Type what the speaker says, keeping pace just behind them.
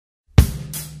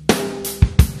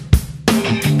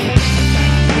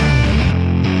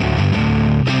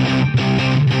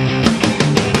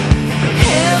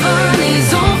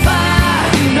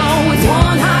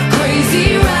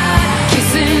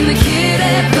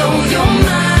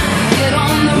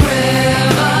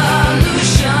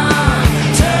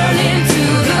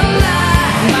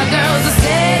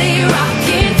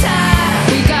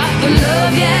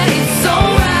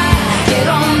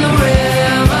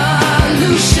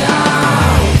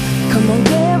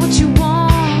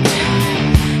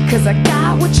'cause I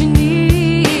got what you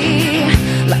need,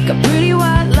 like a pretty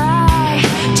white lie.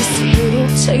 Just a little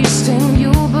taste and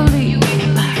you'll believe,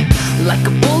 like a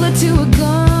bullet to a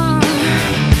gun.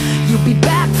 You'll be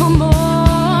back for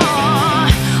more.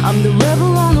 I'm the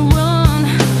rebel on the run,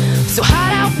 so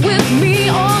hide out with me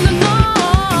on the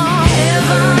lawn.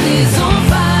 Heaven is on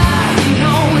fire, you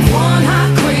know it's one hot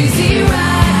crazy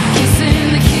ride. Kissing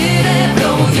the kid that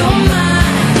blows your mind.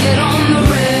 Get on the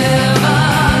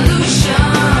revolution,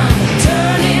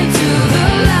 turn into the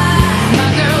light. My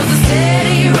girl's a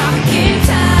steady rocking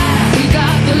tide. We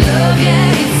got the love,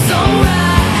 yeah, it's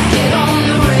alright. Get on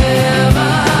the revolution.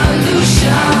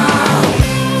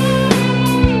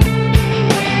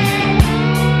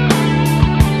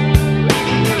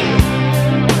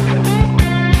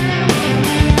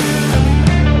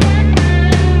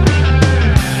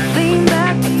 Lean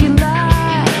back if you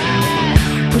like,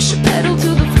 push your pedal to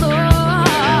the